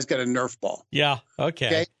other guy's got a Nerf ball. Yeah,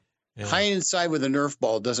 okay. Yeah. High inside with a Nerf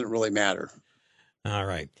ball doesn't really matter. All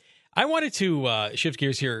right. I wanted to shift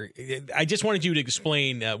gears here. I just wanted you to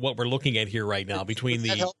explain what we're looking at here right now between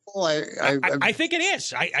the. Helpful? I think it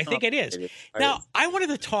is. I think it is. Now, I wanted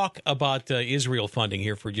to talk about Israel funding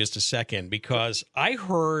here for just a second because I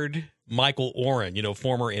heard Michael Oren,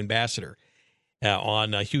 former ambassador,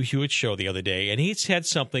 on Hugh Hewitt's show the other day, and he said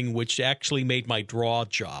something which actually made my jaw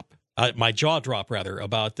drop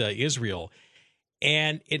about Israel.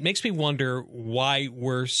 And it makes me wonder why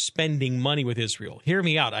we're spending money with Israel. Hear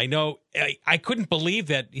me out. I know I couldn't believe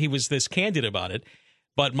that he was this candid about it,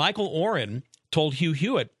 but Michael Oren told Hugh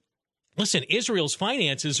Hewitt, listen, Israel's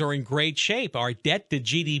finances are in great shape. Our debt to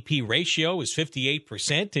GDP ratio is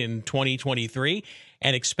 58% in 2023,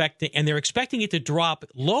 and they're expecting it to drop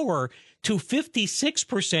lower to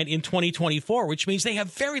 56% in 2024, which means they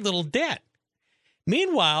have very little debt.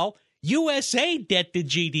 Meanwhile, USA debt to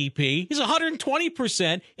GDP is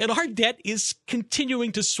 120%, and our debt is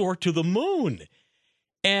continuing to soar to the moon.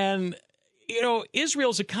 And,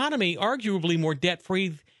 Israel's economy arguably more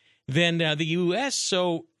debt-free than the U.S.,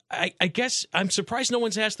 so I guess I'm surprised no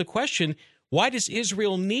one's asked the question, why does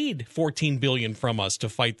Israel need $14 billion from us to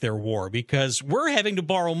fight their war? Because we're having to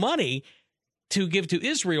borrow money to give to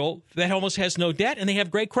Israel that almost has no debt, and they have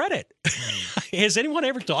great credit. Has anyone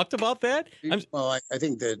ever talked about that? Well, I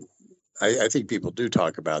think that I think people do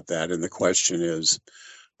talk about that, and the question is,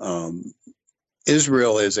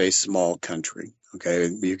 Israel is a small country. Okay,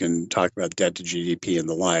 you can talk about debt to GDP and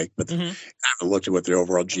the like, but I haven't looked at what their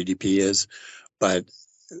overall GDP is. But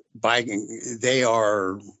they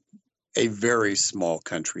are a very small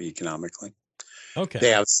country economically. Okay, they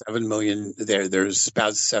have 7 million. There's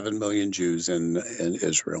about 7 million Jews in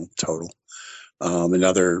Israel total.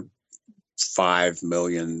 Another 5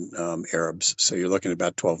 million Arabs. So you're looking at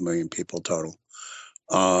about 12 million people total.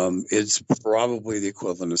 It's probably the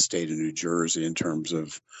equivalent of the state of New Jersey in terms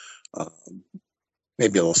of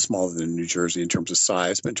maybe a little smaller than New Jersey in terms of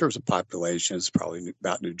size, but in terms of population, it's probably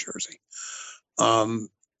about New Jersey. And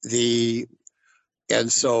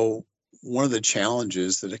so one of the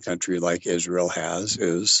challenges that a country like Israel has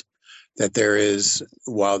is that there is,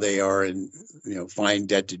 while they are in, fine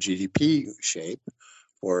debt to GDP shape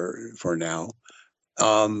for now,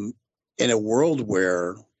 in a world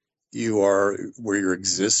where your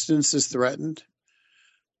existence is threatened,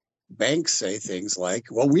 banks say things like,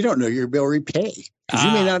 well, we don't know your bill repay because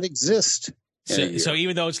you may not exist. So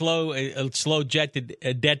even though it's low debt to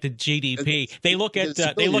GDP, they look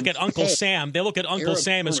at Uncle Sam. They look at Uncle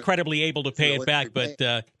Sam as credibly able to pay it back,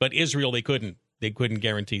 but Israel they couldn't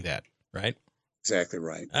guarantee that, right? Exactly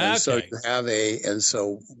right. Okay. And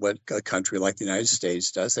so what a country like the United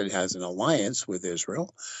States does, that it has an alliance with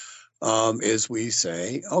Israel, is we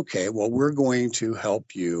say, okay, well, we're going to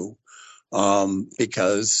help you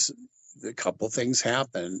because a couple things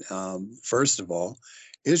happen. First of all,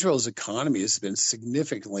 Israel's economy has been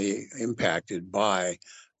significantly impacted by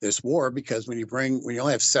this war, because when you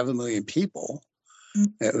only have 7 million people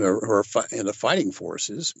who are in the fighting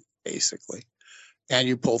forces, basically, and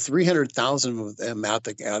you pull 300,000 of them out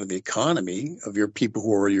of the economy, of your people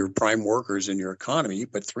who are your prime workers in your economy, you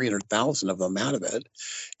put 300,000 of them out of it,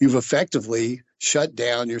 you've effectively shut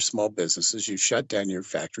down your small businesses, you've shut down your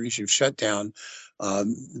factories, you've shut down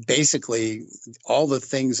basically all the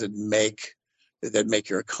things that make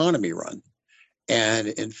your economy run. And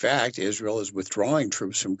in fact, Israel is withdrawing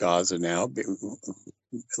troops from Gaza now,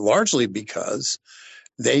 largely because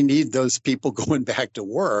they need those people going back to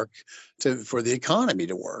work for the economy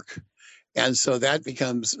to work. And so that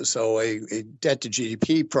becomes a debt to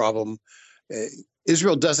GDP problem.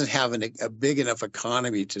 Israel doesn't have a big enough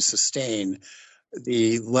economy to sustain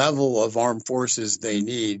the level of armed forces they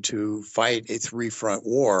need to fight a three-front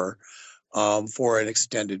war for an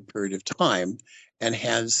extended period of time. And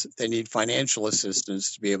hence, they need financial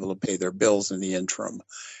assistance to be able to pay their bills in the interim.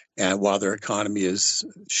 And while their economy is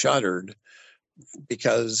shuttered,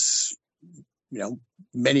 because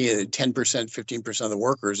many of the 10%, 15% of the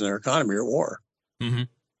workers in their economy are at war. Mm-hmm.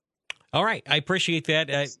 All right, I appreciate that.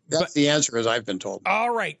 That's the answer, as I've been told.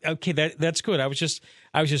 All right, okay, that's good. I was just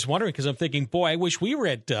wondering, because I'm thinking, boy, I wish we were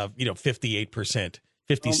at 58%,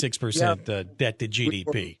 56% debt to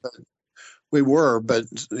GDP. We were, but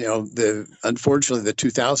unfortunately the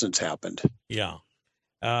 2000s happened. Yeah,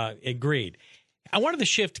 agreed. I wanted to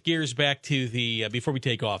shift gears back to the before we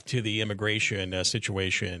take off to the immigration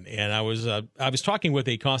situation, and I was talking with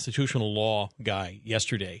a constitutional law guy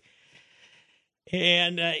yesterday,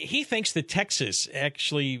 and he thinks that Texas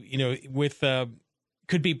actually,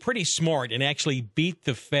 could be pretty smart and actually beat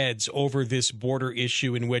the feds over this border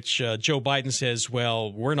issue, in which Joe Biden says,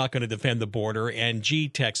 well, we're not going to defend the border, and gee,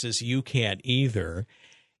 Texas, you can't either.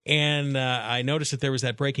 And I noticed that there was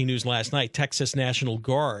that breaking news last night. Texas National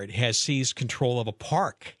Guard has seized control of a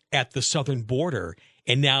park at the southern border,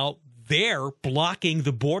 and now they're blocking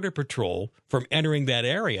the Border Patrol from entering that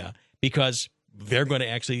area because they're going to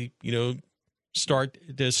actually, start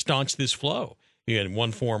to staunch this flow in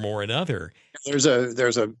one form or another. There's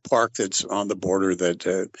a park that's on the border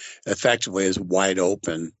that effectively is wide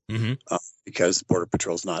open because the Border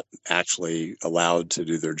Patrol is not actually allowed to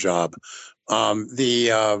do their job. I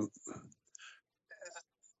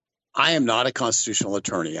am not a constitutional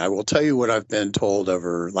attorney. I will tell you what I've been told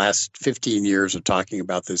over the last 15 years of talking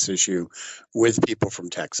about this issue with people from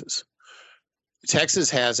Texas. Texas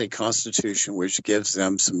has a constitution which gives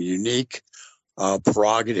them some unique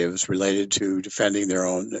prerogatives related to defending their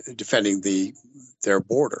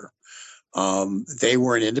border. They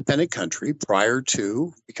were an independent country prior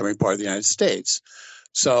to becoming part of the United States.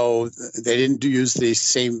 So they didn't use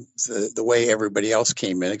the way everybody else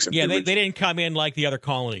came in. Except they didn't come in like the other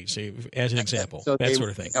colonies, as an example, sort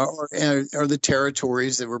of thing. Or the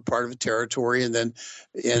territories that were part of a territory, and then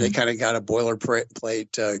they kind of got a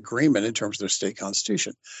boilerplate agreement in terms of their state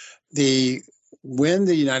constitution. When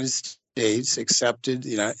the United States accepted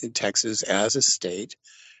Texas as a state,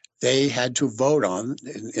 they had to vote on,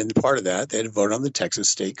 in part of that, they had to vote on the Texas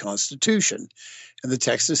state constitution. And the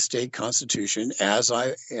Texas state constitution, as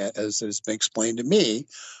has been explained to me,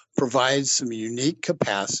 provides some unique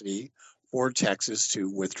capacity for Texas to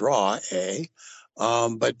withdraw, A,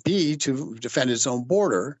 but B, to defend its own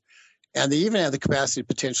border. And they even have the capacity to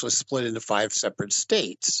potentially split into 5 separate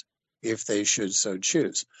states if they should so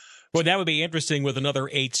choose. Well, that would be interesting with another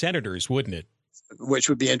 8 senators, wouldn't it? Which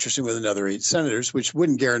would be interesting with another 8 senators, which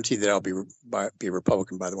wouldn't guarantee that I'll be a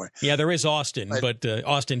Republican, by the way. Yeah, there is Austin, but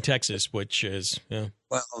Austin, Texas, which is well,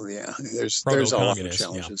 yeah, there's a lot of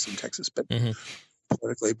challenges in Texas, but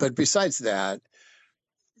politically. But besides that,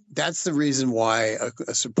 that's the reason why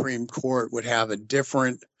a Supreme Court would have a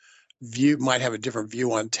different view, might have a different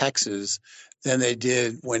view on Texas than they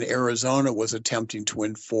did when Arizona was attempting to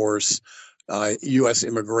enforce U.S.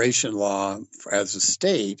 immigration law as a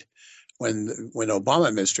state. when Obama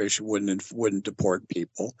administration wouldn't deport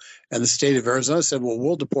people, and the state of Arizona said, "Well,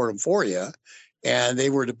 we'll deport them for you," and they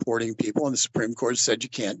were deporting people, and the Supreme Court said you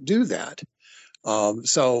can't do that.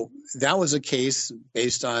 So that was a case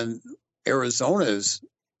based on Arizona's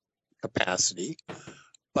capacity,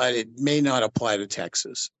 but it may not apply to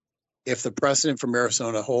Texas. If the precedent from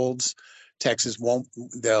Arizona holds, Texas won't.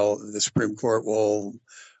 The Supreme Court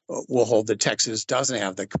will hold that Texas doesn't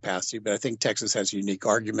have the capacity. But I think Texas has a unique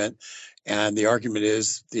argument, and the argument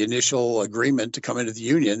is the initial agreement to come into the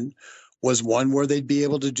union was one where they'd be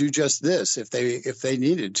able to do just this if they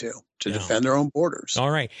needed to defend their own borders.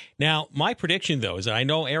 All right. Now, my prediction, though, is that I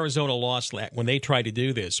know Arizona lost when they tried to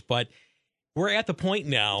do this, but we're at the point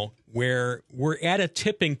now where we're at a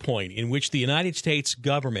tipping point in which the United States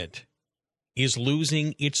government is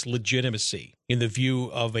losing its legitimacy in the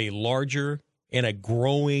view of a larger and a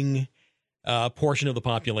growing portion of the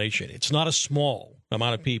population. It's not a small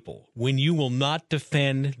amount of people. When you will not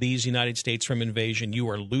defend these United States from invasion, you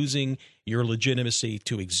are losing your legitimacy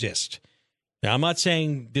to exist. Now, I'm not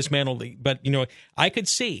saying dismantle, but, I could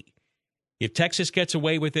see if Texas gets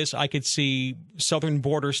away with this, I could see southern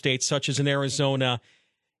border states such as in Arizona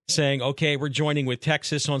saying, okay, we're joining with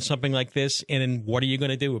Texas on something like this. And then what are you going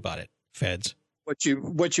to do about it, feds? What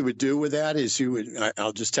you would do with that is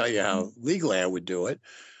I'll just tell you how legally I would do it.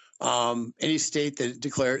 Any state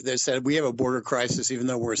that said we have a border crisis, even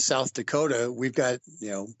though we're South Dakota, we've got,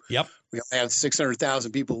 we only have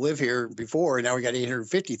 600,000 people live here before, and now we got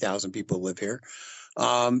 850,000 people live here.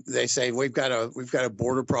 They say we've got a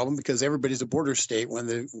border problem because everybody's a border state when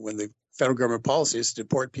the federal government policy is to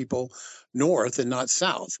deport people north and not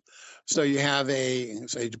south. So you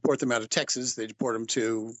deport them out of Texas, they deport them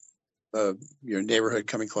to your neighborhood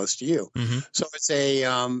coming close to you. Mm-hmm. So it's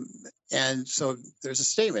and so there's a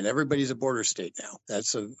statement. Everybody's a border state now.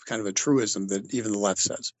 That's a kind of a truism that even the left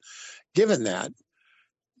says. Given that,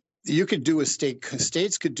 you could do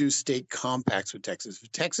states could do state compacts with Texas.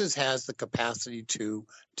 Texas has the capacity to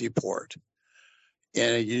deport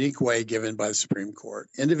in a unique way given by the Supreme Court.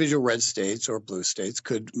 Individual red states or blue states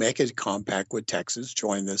could make a compact with Texas,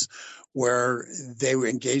 join this, where they were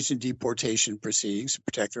engaged in deportation proceedings to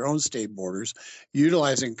protect their own state borders,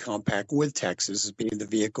 utilizing compact with Texas as being the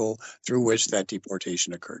vehicle through which that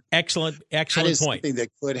deportation occurred. Excellent that is point. Something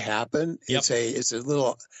that could happen. Yep. It's a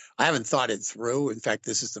little. I haven't thought it through. In fact,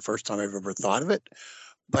 this is the first time I've ever thought of it.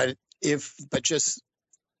 But just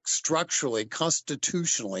structurally,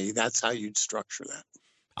 constitutionally, that's how you'd structure that.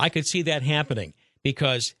 I could see that happening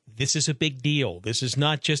because this is a big deal. This is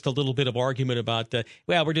not just a little bit of argument about,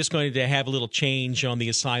 we're just going to have a little change on the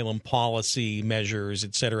asylum policy measures,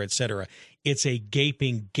 et cetera, et cetera. It's a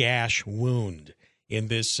gaping gash wound in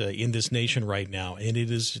this nation right now, and it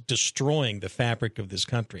is destroying the fabric of this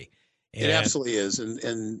country. And it absolutely is.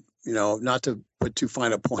 And not to put too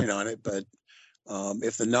fine a point on it, but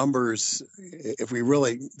if the numbers,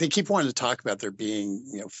 they keep wanting to talk about there being,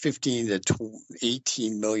 15 to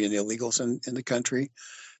 18 million illegals in the country.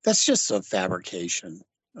 That's just a fabrication.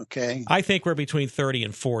 Okay. I think we're between 30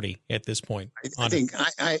 and 40 at this point. I think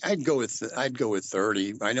I'd go with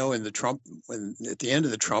 30. I know at the end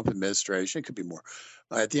of the Trump administration, it could be more.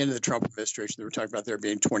 At the end of the Trump administration, they were talking about there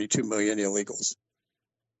being 22 million illegals.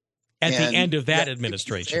 At the end of that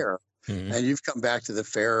administration. Mm-hmm. And you've come back to the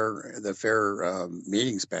fair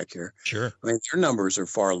meetings back here. Sure. I mean, their numbers are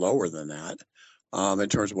far lower than that in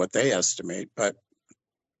terms of what they estimate. But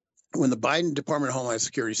when the Biden Department of Homeland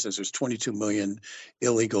Security says there's 22 million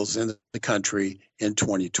illegals in the country in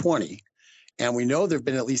 2020, and we know there have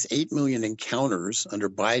been at least 8 million encounters under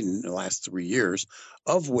Biden in the last 3 years,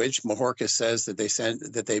 of which Mahorka says that they send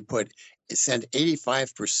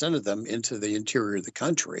 85% of them into the interior of the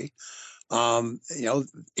country. 8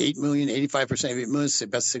 million, 85% of 8 million, say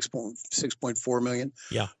about 6.4 million.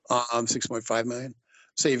 Yeah. 6.5 million.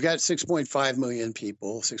 So you've got 6.5 million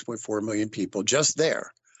people, 6.4 million people just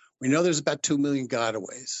there. We know there's about 2 million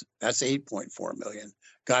gotaways. That's 8.4 million.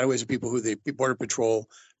 Gotaways are people who the Border Patrol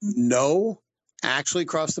know actually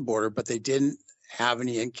crossed the border, but they didn't have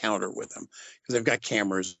any encounter with them because they've got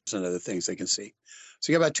cameras and other things they can see.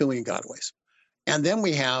 So you got about 2 million gotaways. And then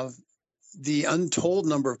we have the untold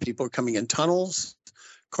number of people coming in tunnels,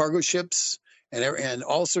 cargo ships, and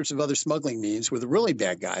all sorts of other smuggling means with the really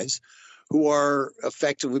bad guys who are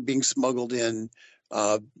effectively being smuggled in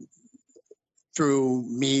through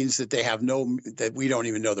means that that we don't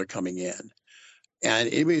even know they're coming in. And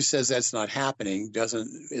anybody who says that's not happening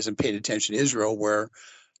isn't paid attention to Israel, where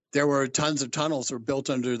there were tons of tunnels that were built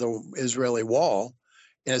under the Israeli wall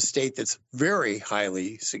in a state that's very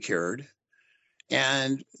highly secured.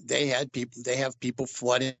 and they have people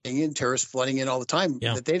flooding in, terrorists flooding in all the time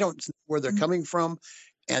that they don't know where they're coming from,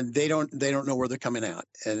 and they don't know where they're coming out.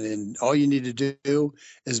 And then all you need to do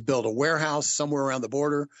is build a warehouse somewhere around the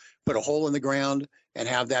border, put a hole in the ground, and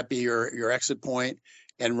have that be your exit point,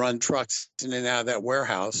 and run trucks in and out of that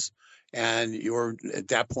warehouse. And at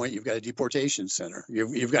that point, you've got a deportation center.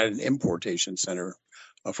 You've got an importation center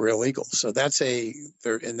for illegals. So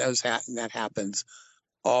that happens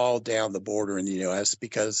all down the border in the U.S.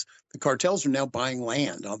 because the cartels are now buying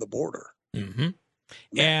land on the border. Mm-hmm.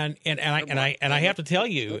 And I have to tell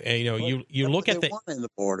you, you look at the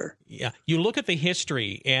border. Yeah, you look at the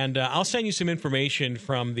history, and I'll send you some information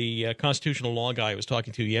from the constitutional law guy I was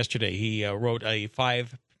talking to yesterday. He wrote a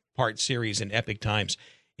 5-part series in Epic Times.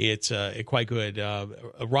 It's quite good.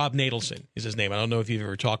 Rob Nadelson is his name. I don't know if you've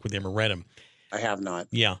ever talked with him or read him. I have not.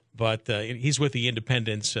 Yeah, but he's with the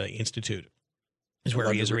Independence Institute. Is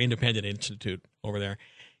where he is, or Independent Institute over there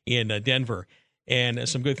in Denver. And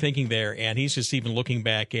some good thinking there. And he's just even looking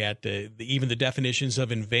back at even the definitions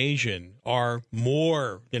of invasion are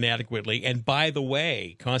more than adequately. And by the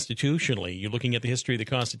way, constitutionally, you're looking at the history of the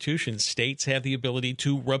Constitution, states have the ability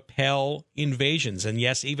to repel invasions. And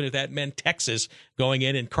yes, even if that meant Texas going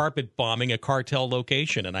in and carpet bombing a cartel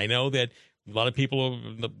location. And I know that a lot of people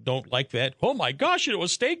don't like that. Oh, my gosh, a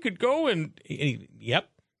state could go and yep.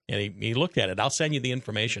 And he looked at it. I'll send you the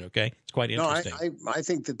information, okay? It's quite interesting. No, I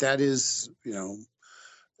think that is,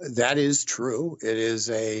 that is true. It is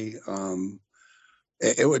it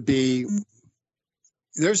would be,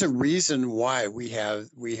 there's a reason why we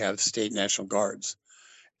have state National Guards.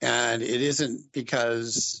 And it isn't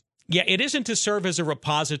because... Yeah, it isn't to serve as a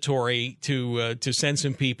repository to send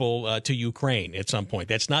some people to Ukraine at some point.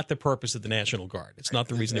 That's not the purpose of the National Guard. It's not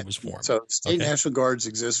the reason it was formed. So state National Guards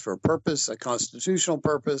exist for a purpose, a constitutional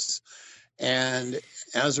purpose, and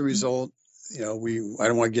as a result, I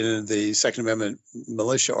don't want to get into the Second Amendment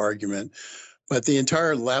militia argument, but the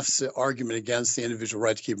entire left's argument against the individual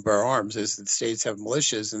right to keep and bear arms is that states have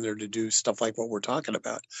militias and they're to do stuff like what we're talking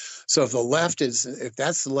about. So if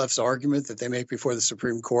that's the left's argument that they make before the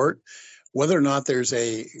Supreme Court, whether or not it's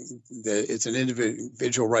an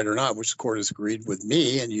individual right or not, which the court has agreed with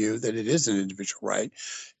me and you that it is an individual right,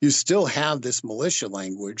 you still have this militia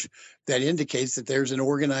language that indicates that there's an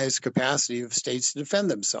organized capacity of states to defend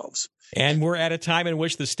themselves. And we're at a time in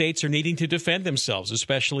which the states are needing to defend themselves,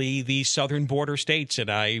 especially the southern border states. And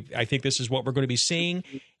I think this is what we're going to be seeing.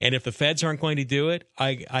 And if the feds aren't going to do it,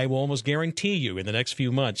 I will almost guarantee you in the next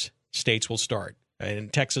few months, states will start.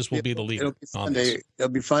 And Texas will be the leader on this.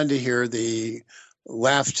 It'll be fun to hear the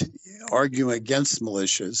left argue against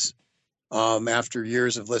militias after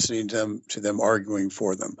years of listening to them arguing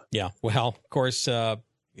for them. Yeah, well, of course,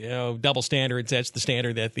 double standards, that's the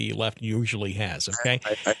standard that the left usually has, okay?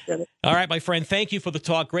 I get it. All right, my friend, thank you for the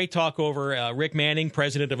talk. Great talk over Rick Manning,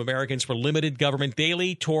 president of Americans for Limited Government,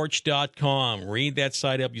 dailytorch.com. Read that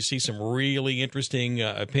site up. You see some really interesting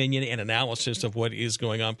opinion and analysis of what is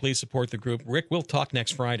going on. Please support the group. Rick, we'll talk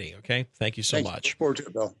next Friday, okay? Thank you so much. Look forward to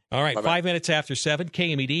it, Bill. All right, Bye-bye. 5 minutes after 7,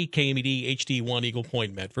 KMED HD1 Eagle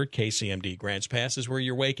Point, Medford, KCMD Grants Pass is where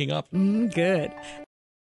you're waking up. Good.